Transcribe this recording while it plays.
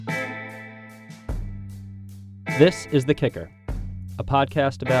This is The Kicker, a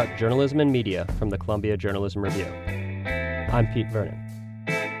podcast about journalism and media from the Columbia Journalism Review. I'm Pete Vernon.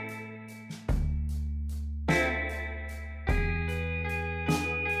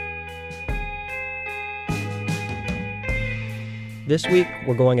 This week,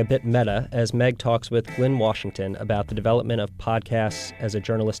 we're going a bit meta as Meg talks with Glynn Washington about the development of podcasts as a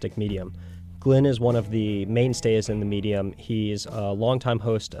journalistic medium. Glynn is one of the mainstays in the medium. He's a longtime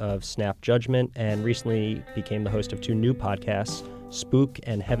host of Snap Judgment and recently became the host of two new podcasts, Spook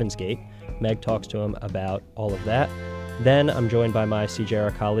and Heaven's Gate. Meg talks to him about all of that. Then I'm joined by my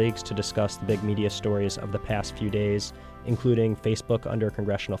CJR colleagues to discuss the big media stories of the past few days, including Facebook under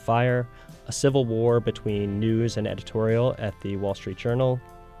congressional fire, a civil war between news and editorial at the Wall Street Journal,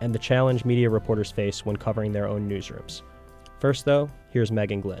 and the challenge media reporters face when covering their own newsrooms. First, though, here's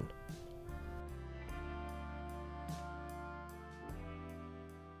Meg and Glynn.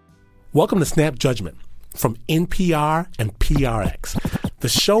 Welcome to Snap Judgment from NPR and PRX, the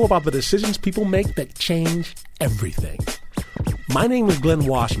show about the decisions people make that change everything. My name is Glynn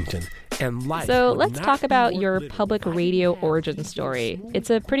Washington, and life. So let's talk about your public radio origin story. It's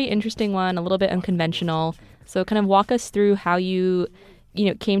a pretty interesting one, a little bit unconventional. So kind of walk us through how you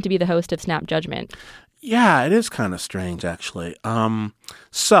came to be the host of Snap Judgment. Yeah, it is kind of strange, actually.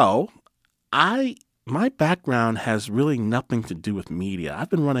 My background has really nothing to do with media. I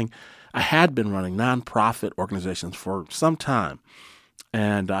had been running nonprofit organizations for some time,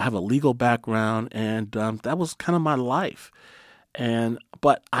 and I have a legal background, and that was kind of my life.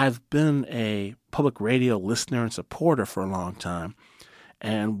 But I've been a public radio listener and supporter for a long time.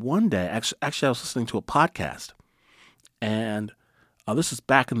 And one day, actually I was listening to a podcast, and this is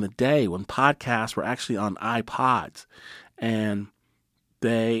back in the day when podcasts were actually on iPods, and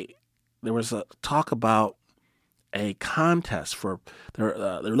there was a talk about a contest they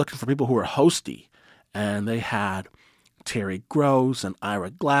were looking for people who were hosty, and they had Terry Gross and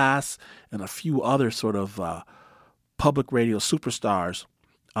Ira Glass and a few other sort of public radio superstars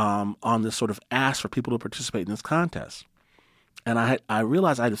on this sort of ask for people to participate in this contest. And I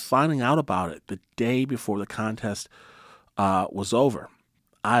realized I was finding out about it the day before the contest was over.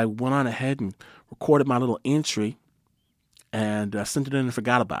 I went on ahead and recorded my little entry and sent it in and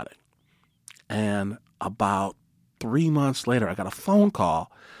forgot about it. And about 3 months later, I got a phone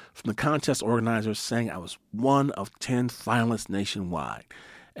call from the contest organizers saying I was one of 10 finalists nationwide.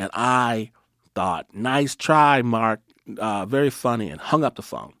 And I thought, nice try, Mark, very funny, and hung up the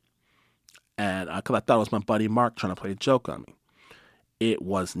phone. And because I thought it was my buddy Mark trying to play a joke on me. It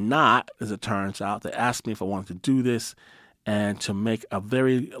was not, as it turns out. They asked me if I wanted to do this, and to make a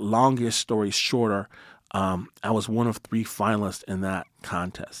very longest story shorter, I was one of 3 finalists in that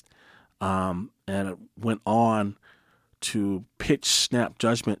contest. And it went on to pitch Snap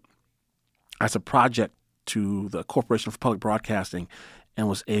Judgment as a project to the Corporation for Public Broadcasting, and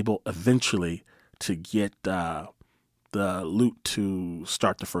was able eventually to get the loot to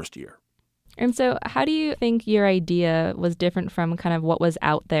start the first year. And so how do you think your idea was different from kind of what was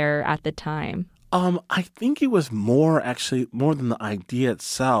out there at the time? I think it was more than the idea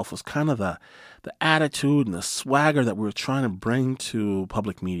itself, was kind of the attitude and the swagger that we were trying to bring to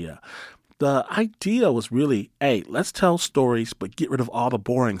public media. The idea was really, hey, let's tell stories, but get rid of all the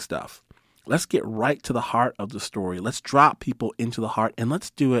boring stuff. Let's get right to the heart of the story. Let's drop people into the heart, and let's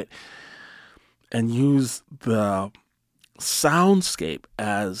do it and use the soundscape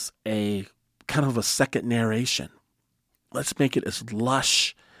as a kind of a second narration. Let's make it as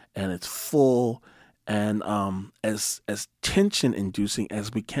lush and as full and as tension-inducing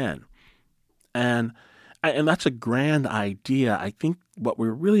as we can. And that's a grand idea. I think what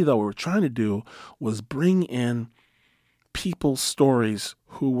we're trying to do was bring in people's stories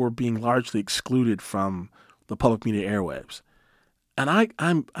who were being largely excluded from the public media airwaves. And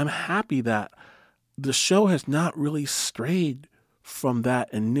I'm happy that the show has not really strayed from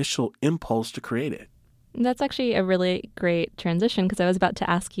that initial impulse to create it. That's actually a really great transition, because I was about to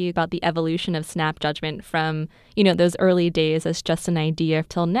ask you about the evolution of Snap Judgment from, those early days as just an idea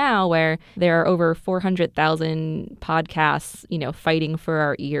till now, where there are over 400,000 podcasts, fighting for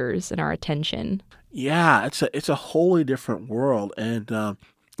our ears and our attention. Yeah, it's a wholly different world. And,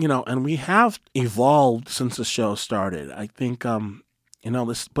 and we have evolved since the show started. I think,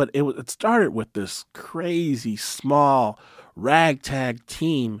 it started with this crazy small ragtag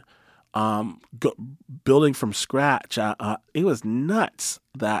team building from scratch. It was nuts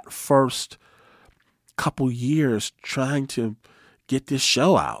that first couple years trying to get this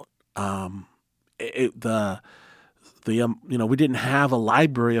show out. The we didn't have a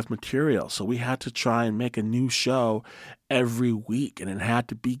library of material, so we had to try and make a new show every week, and it had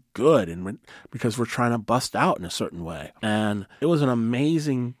to be good, because we're trying to bust out in a certain way. And it was an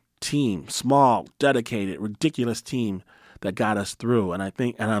amazing team, small, dedicated, ridiculous team that got us through. And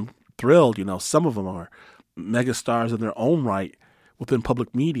I'm thrilled, some of them are megastars in their own right within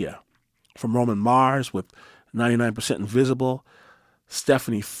public media, from Roman Mars with 99% Invisible.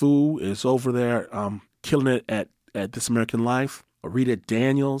 Stephanie Fu is over there killing it at This American Life. Rita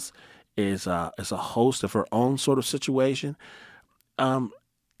Daniels is a host of her own sort of situation.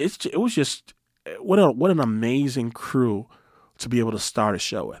 It was just what an amazing crew to be able to start a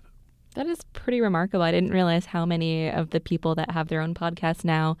show with. That is pretty remarkable. I didn't realize how many of the people that have their own podcasts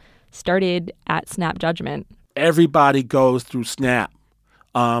now started at Snap Judgment. Everybody goes through Snap.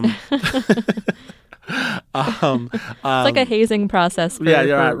 It's like a hazing process for,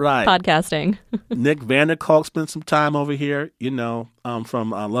 right. podcasting. Nick Vanderkolk spent some time over here, from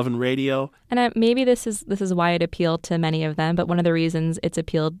Love and Radio. And maybe this is why it appealed to many of them, but one of the reasons it's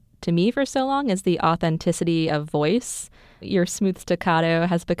appealed to me for so long is the authenticity of voice. Your smooth staccato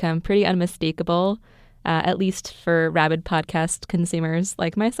has become pretty unmistakable, at least for rabid podcast consumers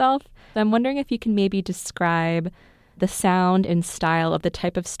like myself. So I'm wondering if you can maybe describe the sound and style of the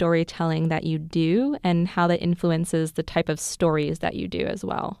type of storytelling that you do and how that influences the type of stories that you do as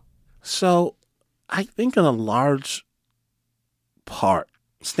well. So I think in a large part,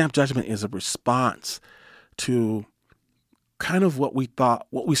 Snap Judgment is a response to kind of what we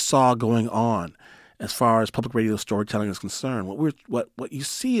saw going on as far as public radio storytelling is concerned. What you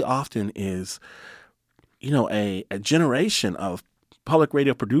see often is, a generation of public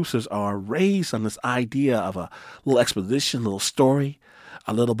radio producers are raised on this idea of a little exposition, little story,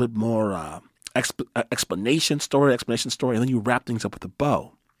 a little bit more explanation story, and then you wrap things up with a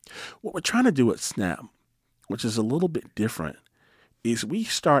bow. What we're trying to do at Snap, which is a little bit different, is we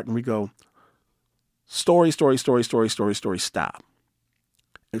start and we go story, stop.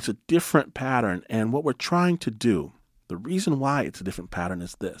 It's a different pattern, and what we're trying to do, the reason why it's a different pattern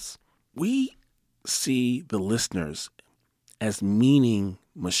is this. We see the listeners as meaning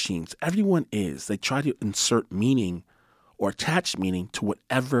machines. Everyone is. They try to insert meaning or attach meaning to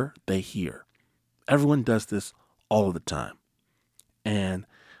whatever they hear. Everyone does this all of the time. And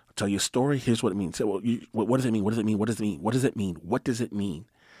I'll tell you a story. Here's what it means. Well, what does it mean? What does it mean? What does it mean? What does it mean? What does it mean?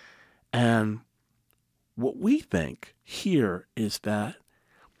 And what we think here is that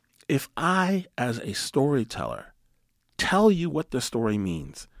if I, as a storyteller, tell you what the story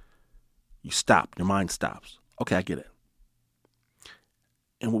means, you stop. Your mind stops. Okay, I get it.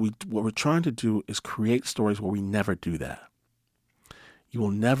 And what we're trying to do is create stories where we never do that. You will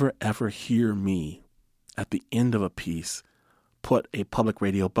never, ever hear me at the end of a piece put a public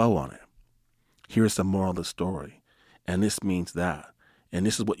radio bow on it. Here's the moral of the story. And this means that. And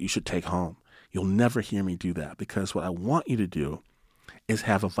this is what you should take home. You'll never hear me do that, because what I want you to do is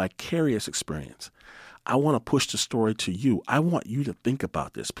have a vicarious experience. I want to push the story to you. I want you to think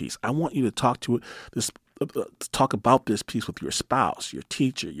about this piece. I want you to talk about this piece with your spouse, your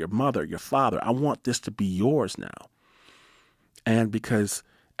teacher, your mother, your father. I want this to be yours now. And because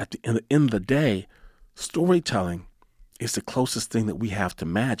at the end of the day, storytelling is the closest thing that we have to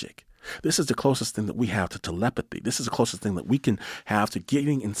magic. This is the closest thing that we have to telepathy. This is the closest thing that we can have to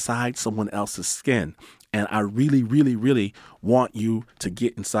getting inside someone else's skin. And I really, really, really want you to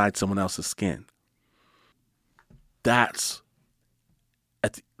get inside someone else's skin. That's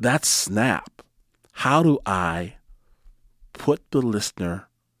Snap. How do I put the listener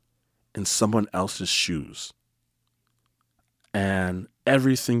in someone else's shoes? And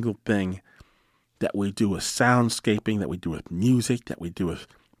every single thing that we do with soundscaping, that we do with music, that we do with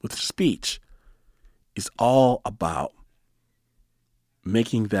speech is all about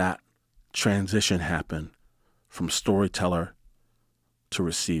making that transition happen from storyteller to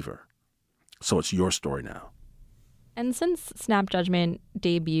receiver. So it's your story now. And since Snap Judgment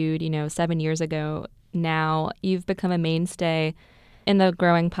debuted, 7 years ago now, you've become a mainstay in the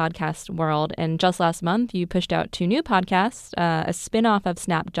growing podcast world. And just last month, you pushed out 2 new podcasts, a spin-off of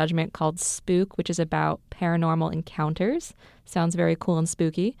Snap Judgment called Spook, which is about paranormal encounters. Sounds very cool and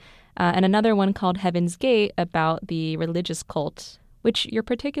spooky. And another one called Heaven's Gate about the religious cult, which you're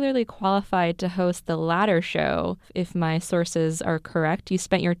particularly qualified to host the latter show, if my sources are correct. You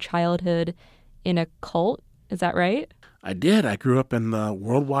spent your childhood in a cult. Is that right? I did. I grew up in the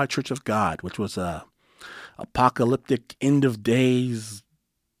Worldwide Church of God, which was a apocalyptic end of days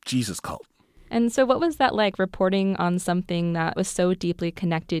Jesus cult. And so what was that like, reporting on something that was so deeply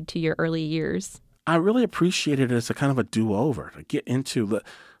connected to your early years? I really appreciated it as a kind of a do-over to get into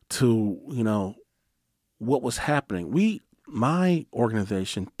what was happening. My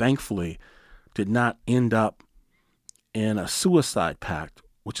organization, thankfully, did not end up in a suicide pact,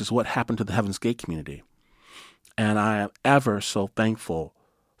 which is what happened to the Heaven's Gate community. And I am ever so thankful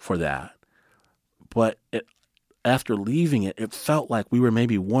for that. But after leaving it, it felt like we were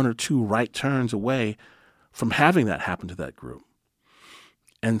maybe one or two right turns away from having that happen to that group.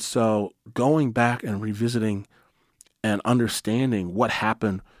 And so going back and revisiting and understanding what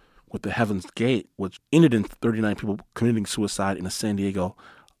happened with the Heaven's Gate, which ended in 39 people committing suicide in a San Diego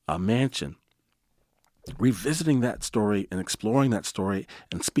mansion, revisiting that story and exploring that story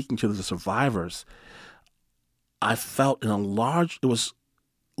and speaking to the survivors, I felt it was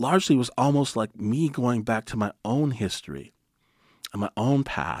almost like me going back to my own history and my own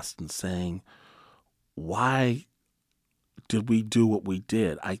past and saying, why did we do what we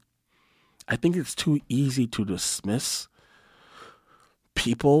did? I think it's too easy to dismiss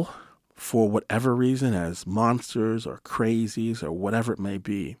people for whatever reason as monsters or crazies or whatever it may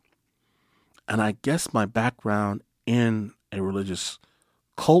be. And I guess my background in a religious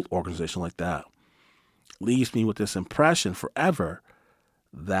cult organization like that leaves me with this impression forever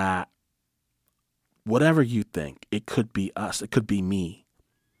that whatever you think, it could be us, it could be me.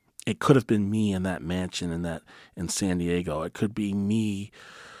 It could have been me in that mansion in San Diego. It could be me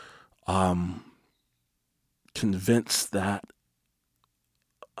convinced that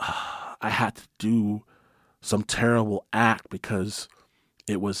I had to do some terrible act because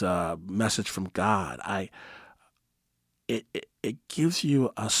it was a message from God. It gives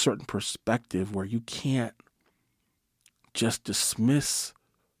you a certain perspective where you can't just dismiss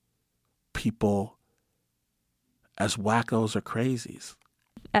people as wackos or crazies.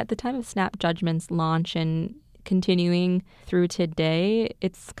 At the time of Snap Judgment's launch and continuing through today,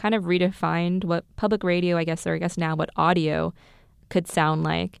 it's kind of redefined what public radio, I guess now what audio could sound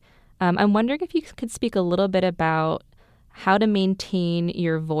like. I'm wondering if you could speak a little bit about how to maintain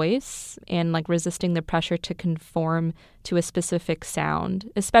your voice and like resisting the pressure to conform to a specific sound,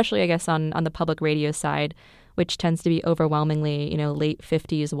 especially I guess on the public radio side, which tends to be overwhelmingly, late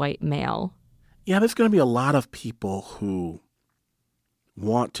 50s white male. Yeah, there's going to be a lot of people who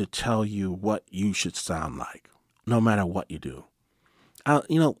want to tell you what you should sound like, no matter what you do.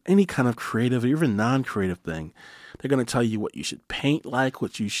 Any kind of creative or even non-creative thing, they're going to tell you what you should paint like,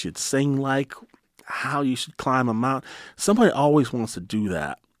 what you should sing like, how you should climb a mountain. Somebody always wants to do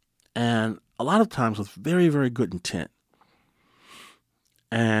that. And a lot of times with very, very good intent.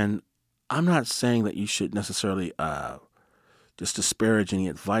 And I'm not saying that you should necessarily just disparage any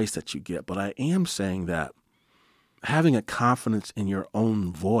advice that you get, but I am saying that having a confidence in your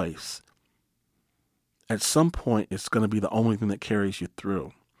own voice, at some point, it's going to be the only thing that carries you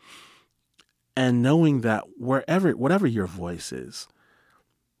through. And knowing that whatever your voice is,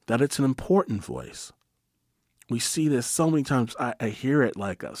 that it's an important voice. We see this so many times. I hear it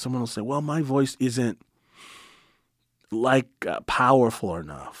like someone will say, well, my voice isn't like powerful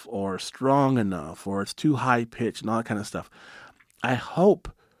enough or strong enough or it's too high pitched and all that kind of stuff. I hope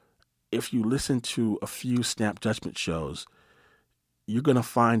if you listen to a few Snap Judgment shows, you're going to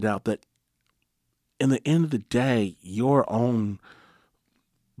find out that in the end of the day, your own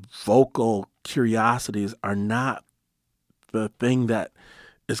vocal curiosities are not the thing that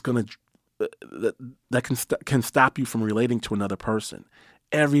is going to that can stop you from relating to another person.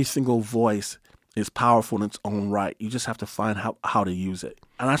 Every single voice is powerful in its own right. You just have to find how to use it.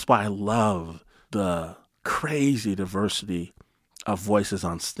 And that's why I love the crazy diversity of voices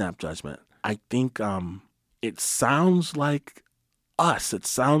on Snap Judgment. I think it sounds like us. It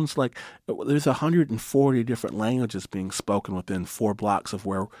sounds like there's 140 different languages being spoken within 4 blocks of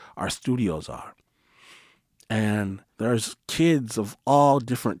where our studios are. And there's kids of all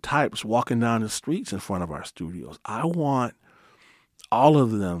different types walking down the streets in front of our studios. I want all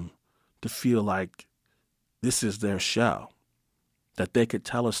of them to feel like this is their show, that they could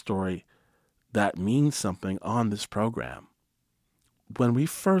tell a story that means something on this program. When we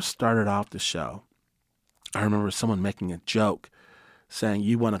first started off the show, I remember someone making a joke saying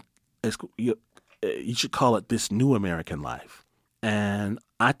you should call it This New American Life. And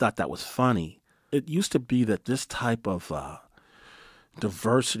I thought that was funny. It used to be that this type of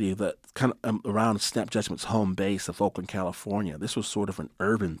diversity that kind of around Snap Judgment's home base of Oakland, California, this was sort of an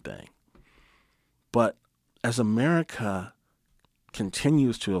urban thing. But as America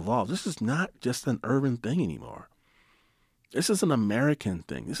continues to evolve, this is not just an urban thing anymore. This is an American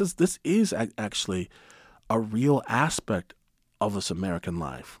thing. This is actually a real aspect of this American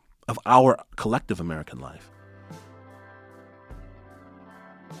life, of our collective American life.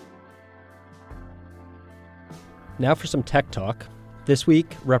 Now for some tech talk. This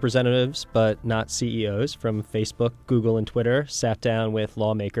week, representatives, but not CEOs, from Facebook, Google, and Twitter sat down with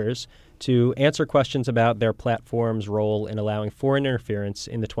lawmakers to answer questions about their platform's role in allowing foreign interference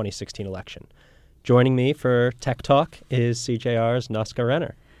in the 2016 election. Joining me for Tech Talk is CJR's Nuska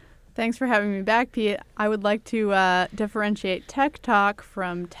Renner. Thanks for having me back, Pete. I would like to differentiate Tech Talk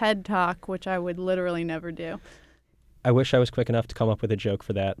from TED Talk, which I would literally never do. I wish I was quick enough to come up with a joke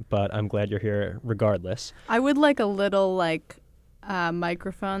for that, but I'm glad you're here regardless. I would like a little,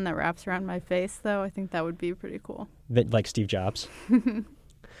 microphone that wraps around my face, though. I think that would be pretty cool. Like Steve Jobs.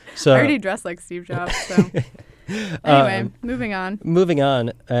 So I already dressed like Steve Jobs, so... Anyway, moving on. Moving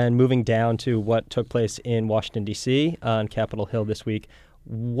on and moving down to what took place in Washington, D.C. on Capitol Hill this week.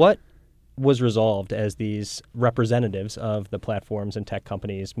 What was resolved as these representatives of the platforms and tech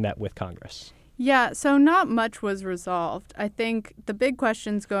companies met with Congress? Yeah, so not much was resolved. I think the big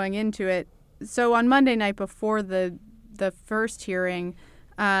questions going into it, so on Monday night before the first hearing,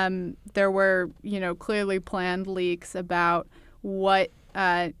 there were, clearly planned leaks about what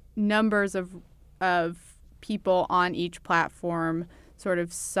numbers of people on each platform sort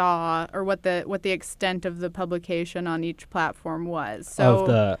of saw, or what the extent of the publication on each platform was.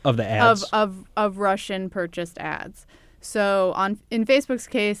 So of the ads of Russian purchased ads. So in Facebook's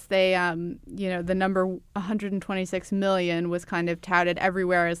case, they the number 126 million was kind of touted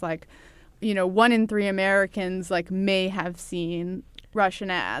everywhere as 1 in 3 Americans may have seen Russian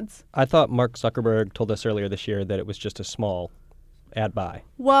ads. I thought Mark Zuckerberg told us earlier this year that it was just a small ad buy.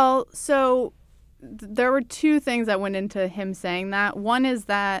 Well, so there were two things that went into him saying that. One is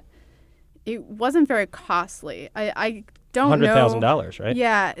that it wasn't very costly. I don't know. $100,000, right?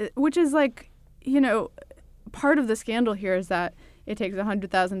 Yeah, which is part of the scandal here is that it takes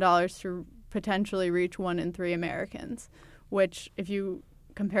 $100,000 to potentially reach 1 in 3 Americans, which if you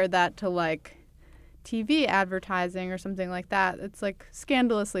compare that to TV advertising or something like that, it's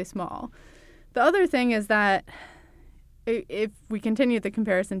scandalously small. The other thing is that if we continue the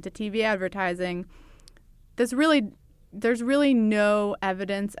comparison to TV advertising, there's really no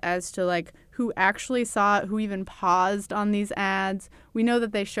evidence as to who actually saw it, who even paused on these ads. We know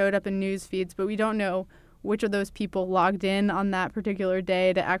that they showed up in news feeds, but we don't know which of those people logged in on that particular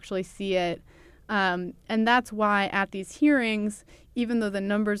day to actually see it. And that's why at these hearings, even though the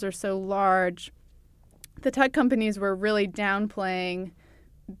numbers are so large, the tech companies were really downplaying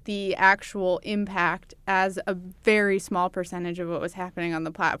the actual impact as a very small percentage of what was happening on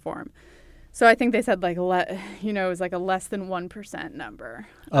the platform. So I think they said it was a less than 1% number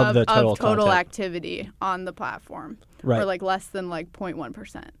of the total activity on the platform, right? Or less than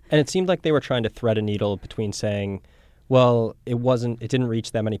 0.1%. And it seemed like they were trying to thread a needle between saying, well, it didn't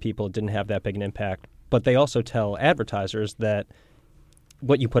reach that many people, it didn't have that big an impact, but they also tell advertisers that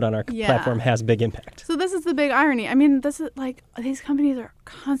what you put on our platform has big impact. So this is the big irony. I mean, this is these companies are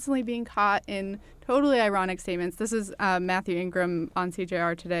constantly being caught in totally ironic statements. This is Matthew Ingram on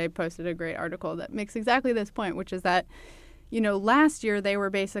CJR Today posted a great article that makes exactly this point, which is that, last year they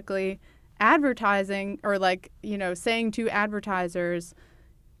were basically advertising or saying to advertisers,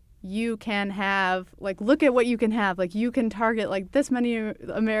 you can have, look at what you can have. You can target, this many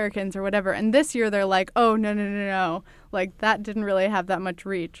Americans or whatever. And this year they're oh, no. That didn't really have that much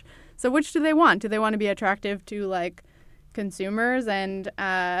reach. So which do they want? Do they want to be attractive to, consumers and,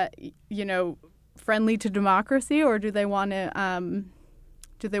 friendly to democracy? Or do they want to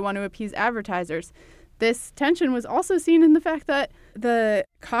appease advertisers? This tension was also seen in the fact that the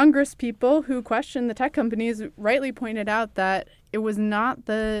Congress people who questioned the tech companies rightly pointed out that it was not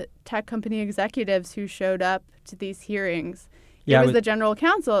the tech company executives who showed up to these hearings. It was the general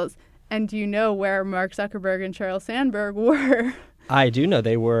counsels. And do you know where Mark Zuckerberg and Sheryl Sandberg were? I do know.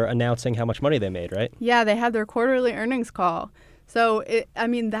 They were announcing how much money they made, right? Yeah, they had their quarterly earnings call. So,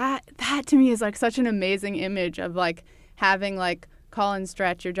 that to me is such an amazing image of having Colin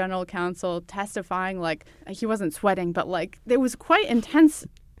Stretch, your general counsel, testifying he wasn't sweating, but there was quite intense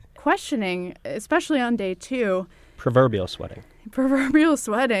questioning, especially on day 2. Proverbial sweating.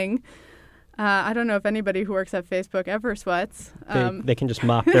 I don't know if anybody who works at Facebook ever sweats. They can just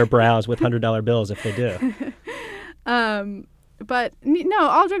mop their brows with $100 bills if they do. But no,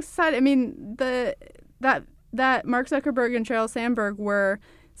 all jokes aside, that Mark Zuckerberg and Sheryl Sandberg were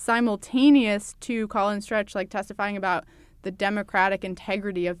simultaneous to Colin Stretch, testifying about the democratic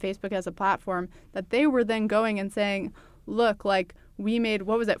integrity of Facebook as a platform, that they were then going and saying, look, we made,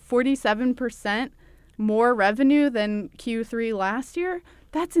 47% more revenue than Q3 last year?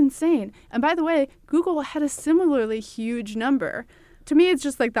 That's insane. And by the way, Google had a similarly huge number. To me, it's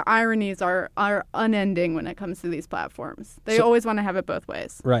just like the ironies are unending when it comes to these platforms. They always want to have it both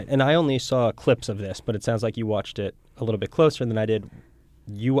ways. Right. And I only saw clips of this, but it sounds like you watched it a little bit closer than I did.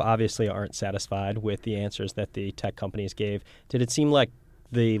 You obviously aren't satisfied with the answers that the tech companies gave. Did it seem like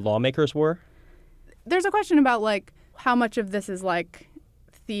the lawmakers were? There's a question about like how much of this is like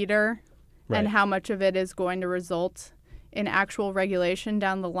theater and how much of it is going to result in actual regulation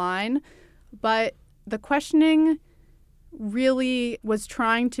down the line. But the questioning really was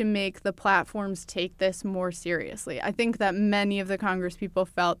trying to make the platforms take this more seriously. I think that many of the Congresspeople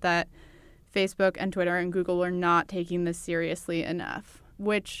felt that Facebook and Twitter and Google were not taking this seriously enough,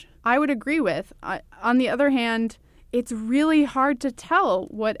 which I would agree with. On the other hand, it's really hard to tell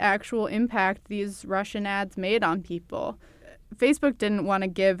what actual impact these Russian ads made on people. Facebook didn't want to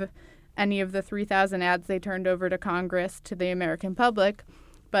give any of the 3,000 ads they turned over to Congress to the American public,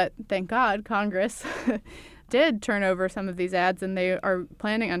 but thank God Congress did turn over some of these ads, and they are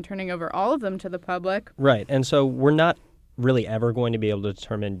planning on turning over all of them to the public. Right. And so we're not really ever going to be able to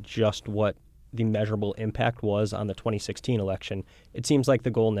determine just what the measurable impact was on the 2016 election. It seems like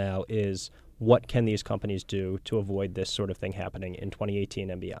the goal now is what can these companies do to avoid this sort of thing happening in 2018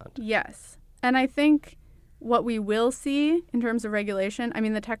 and beyond? Yes. And I think what we will see in terms of regulation, I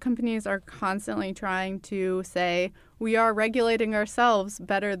mean, the tech companies are constantly trying to say, we are regulating ourselves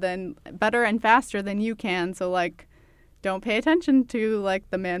better and faster than you can. So, like, don't pay attention to, like,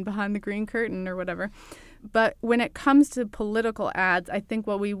 the man behind the green curtain or whatever. But when it comes to political ads, I think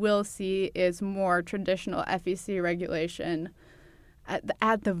what we will see is more traditional FEC regulation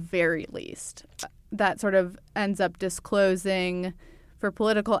at the very least. That sort of ends up disclosing for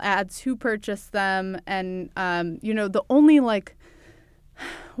political ads who purchase them. And, the only, like,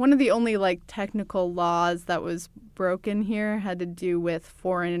 one of the only, like, technical laws that was broken here had to do with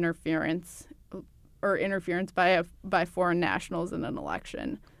foreign interference or interference by foreign nationals in an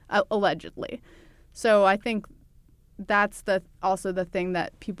election, allegedly. So I think that's also the thing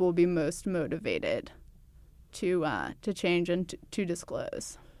that people will be most motivated to change and to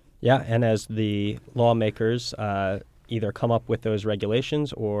disclose. Yeah, and as the lawmakers either come up with those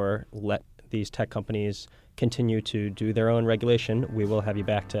regulations or let these tech companies continue to do their own regulation, we will have you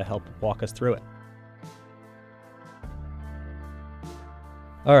back to help walk us through it.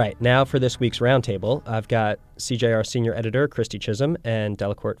 All right, now for this week's roundtable, I've got CJR senior editor Christy Chisholm and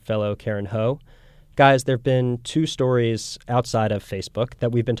Delacorte fellow Karen Ho. Guys, there have been two stories outside of Facebook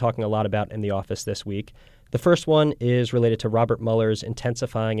that we've been talking a lot about in the office this week. The first one is related to Robert Mueller's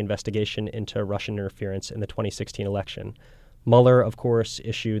intensifying investigation into Russian interference in the 2016 election. Mueller, of course,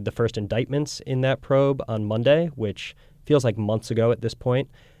 issued the first indictments in that probe on Monday, which feels like months ago at this point,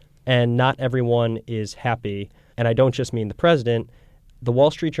 and not everyone is happy. And I don't just mean the president. The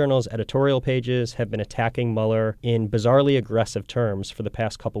Wall Street Journal's editorial pages have been attacking Mueller in bizarrely aggressive terms for the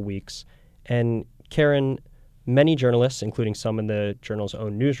past couple weeks. And Karen, many journalists, including some in the Journal's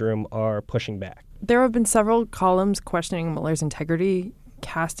own newsroom, are pushing back. There have been several columns questioning Mueller's integrity,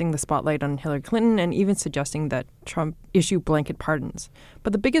 casting the spotlight on Hillary Clinton, and even suggesting that Trump issue blanket pardons.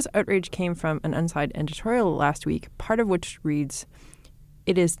 But the biggest outrage came from an unsigned editorial last week, part of which reads,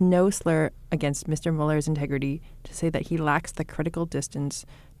 "It is no slur against Mr. Mueller's integrity to say that he lacks the critical distance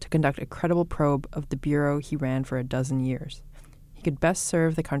to conduct a credible probe of the bureau he ran for a dozen years. He could best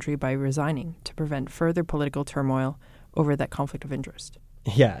serve the country by resigning to prevent further political turmoil over that conflict of interest."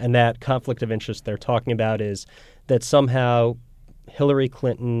 Yeah, and that conflict of interest they're talking about is that somehow Hillary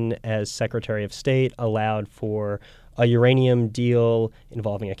Clinton, as Secretary of State, allowed for a uranium deal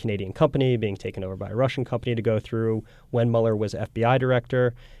involving a Canadian company being taken over by a Russian company to go through when Mueller was FBI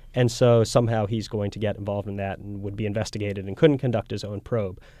director. And so somehow he's going to get involved in that and would be investigated and couldn't conduct his own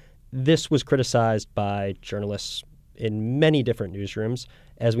probe. This was criticized by journalists in many different newsrooms.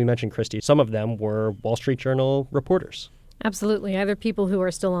 As we mentioned, Christy, some of them were Wall Street Journal reporters. Absolutely. Either people who are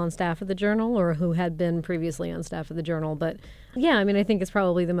still on staff at the Journal or who had been previously on staff at the Journal. But yeah, I mean, I think it's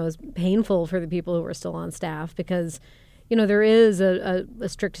probably the most painful for the people who are still on staff because, you know, there is a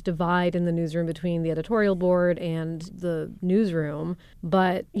strict divide in the newsroom between the editorial board and the newsroom.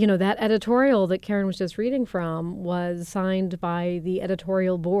 But, you know, that editorial that Karen was just reading from was signed by the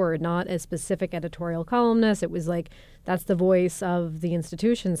editorial board, not a specific editorial columnist. It was like, that's the voice of the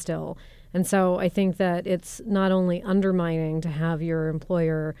institution still. And so I think that it's not only undermining to have your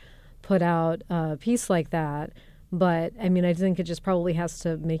employer put out a piece like that, but I mean, I think it just probably has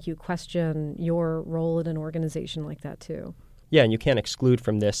to make you question your role in an organization like that too. Yeah, and you can't exclude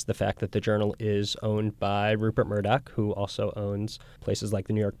from this the fact that the Journal is owned by Rupert Murdoch, who also owns places like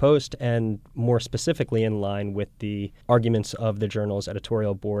the New York Post, and more specifically in line with the arguments of the Journal's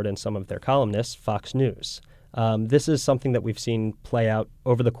editorial board and some of their columnists, Fox News. This is something that we've seen play out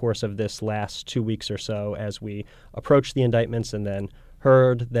over the course of this last 2 weeks or so as we approached the indictments and then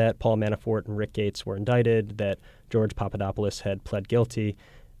heard that Paul Manafort and Rick Gates were indicted, that George Papadopoulos had pled guilty.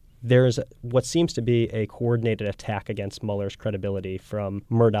 There's what seems to be a coordinated attack against Mueller's credibility from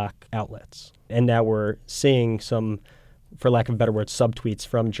Murdoch outlets. And now we're seeing some, for lack of a better word, subtweets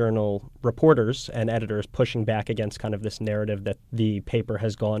from Journal reporters and editors pushing back against kind of this narrative that the paper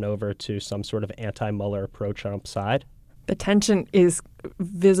has gone over to some sort of anti-Mueller, pro-Trump side. The tension is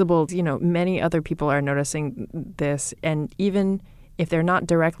visible. Many other people are noticing this, and even if they're not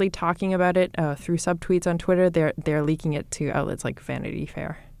directly talking about it through subtweets on Twitter, they're leaking it to outlets like Vanity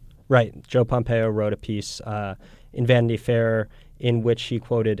Fair. Right. Joe Pompeo wrote a piece in Vanity Fair in which he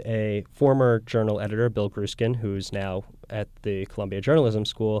quoted a former Journal editor, Bill Gruskin, who's now at the Columbia Journalism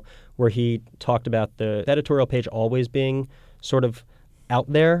School, where he talked about the editorial page always being sort of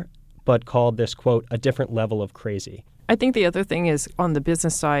out there, but called this, quote, a different level of crazy. I think the other thing is on the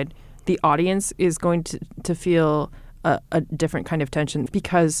business side, the audience is going to feel a different kind of tension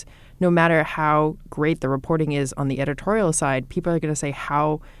because no matter how great the reporting is on the editorial side, people are going to say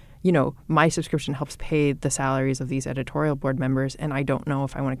how my subscription helps pay the salaries of these editorial board members, and I don't know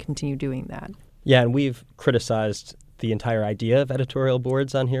if I want to continue doing that. Yeah, and we've criticized the entire idea of editorial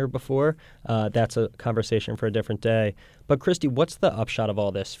boards on here before. That's a conversation for a different day. But Christy, what's the upshot of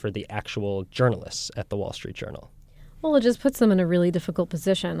all this for the actual journalists at the Wall Street Journal? Well, it just puts them in a really difficult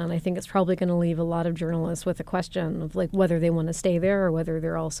position, and I think it's probably going to leave a lot of journalists with a question of whether they want to stay there or whether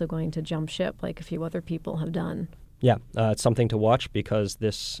they're also going to jump ship like a few other people have done. Yeah, it's something to watch because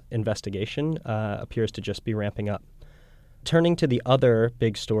this investigation appears to just be ramping up. Turning to the other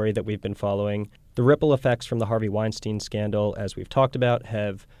big story that we've been following, the ripple effects from the Harvey Weinstein scandal, as we've talked about,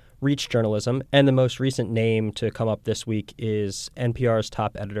 have reached journalism. And the most recent name to come up this week is NPR's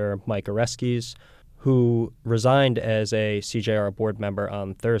top editor, Mike Oreskes, who resigned as a CJR board member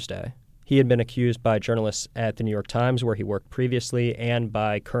on Thursday. He had been accused by journalists at the New York Times, where he worked previously, and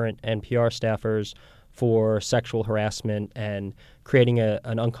by current NPR staffers for sexual harassment and creating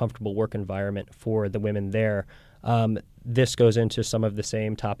an uncomfortable work environment for the women there. This goes into some of the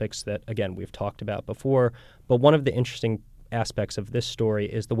same topics that, again, we've talked about before. But one of the interesting aspects of this story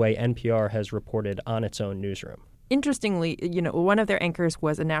is the way NPR has reported on its own newsroom. Interestingly, one of their anchors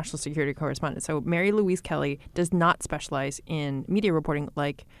was a national security correspondent. So Mary Louise Kelly does not specialize in media reporting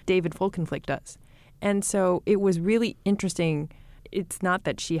like David Folkenflik does. And so it was really interesting. It's not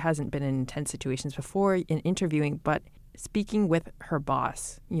that she hasn't been in intense situations before in interviewing, but speaking with her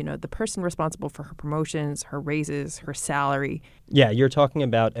boss, the person responsible for her promotions, her raises, her salary. Yeah, you're talking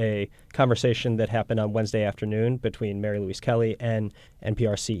about a conversation that happened on Wednesday afternoon between Mary Louise Kelly and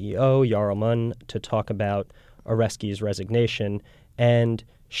NPR CEO Yarl Munn to talk about Oreskes' resignation. And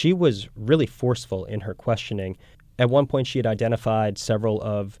she was really forceful in her questioning. At one point, she had identified several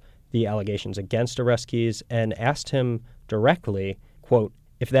of the allegations against Oreskes and asked him directly, quote,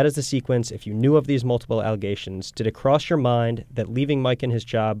 if that is the sequence, if you knew of these multiple allegations, did it cross your mind that leaving Mike in his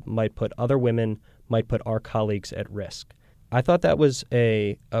job might put other women, might put our colleagues at risk? I thought that was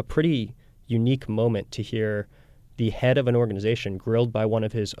a pretty unique moment to hear the head of an organization grilled by one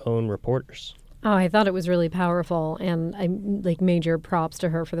of his own reporters. Oh, I thought it was really powerful, and I major props to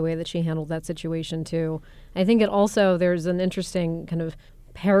her for the way that she handled that situation, too. I think there's an interesting kind of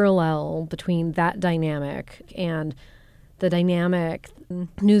parallel between that dynamic and the dynamic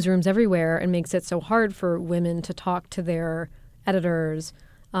newsrooms everywhere, and makes it so hard for women to talk to their editors,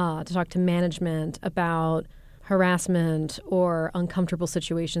 to talk to management about harassment or uncomfortable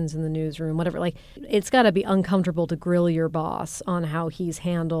situations in the newsroom, whatever. It's got to be uncomfortable to grill your boss on how he's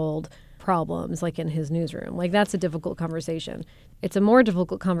handled problems in his newsroom. That's a difficult conversation. It's a more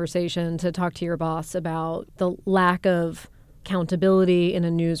difficult conversation to talk to your boss about the lack of accountability in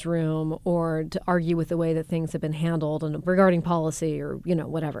a newsroom or to argue with the way that things have been handled and regarding policy or,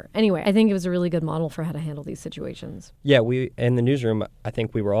 whatever. Anyway, I think it was a really good model for how to handle these situations. Yeah, we in the newsroom, I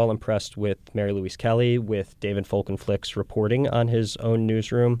think we were all impressed with Mary Louise Kelly, with David Folkenflik's reporting on his own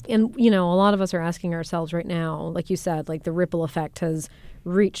newsroom. And, a lot of us are asking ourselves right now, like you said, the ripple effect has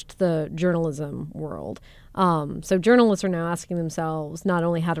reached the journalism world. So journalists are now asking themselves not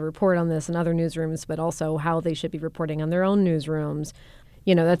only how to report on this in other newsrooms, but also how they should be reporting on their own newsrooms.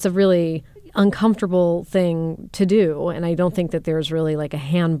 That's a really uncomfortable thing to do, and I don't think that there's really a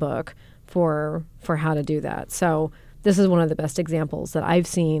handbook for how to do that. So this is one of the best examples that I've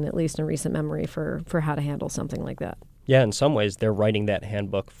seen, at least in recent memory, for how to handle something like that. Yeah, in some ways, they're writing that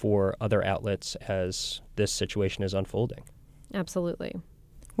handbook for other outlets as this situation is unfolding. Absolutely.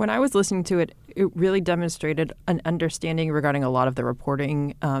 When I was listening to it, it really demonstrated an understanding regarding a lot of the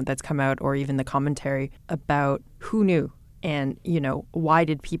reporting that's come out, or even the commentary about who knew and, why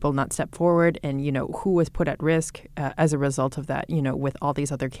did people not step forward, and, who was put at risk as a result of that, with all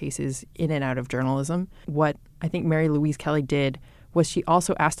these other cases in and out of journalism. What I think Mary Louise Kelly did was she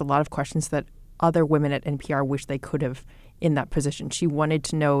also asked a lot of questions that other women at NPR wish they could have in that position. She wanted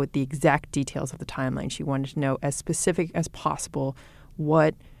to know the exact details of the timeline. She wanted to know as specific as possible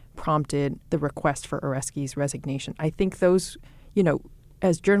what prompted the request for Oresky's resignation. I think those,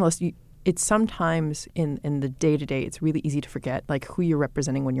 as journalists, it's sometimes in the day-to-day, it's really easy to forget like who you're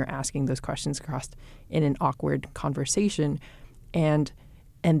representing when you're asking those questions across in an awkward conversation. And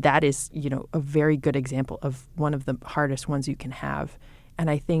that is, a very good example of one of the hardest ones you can have. And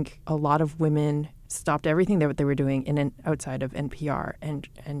I think a lot of women stopped everything that they were doing in and outside of NPR,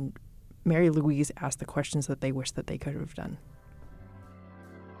 and Mary Louise asked the questions that they wish that they could have done.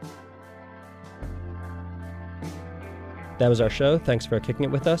 That was our show. Thanks for kicking it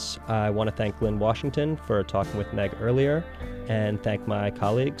with us. I want to thank Glynn Washington for talking with Meg earlier, and thank my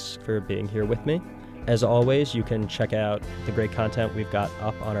colleagues for being here with me. As always, you can check out the great content we've got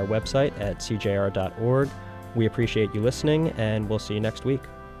up on our website at cjr.org. We appreciate you listening, and we'll see you next week.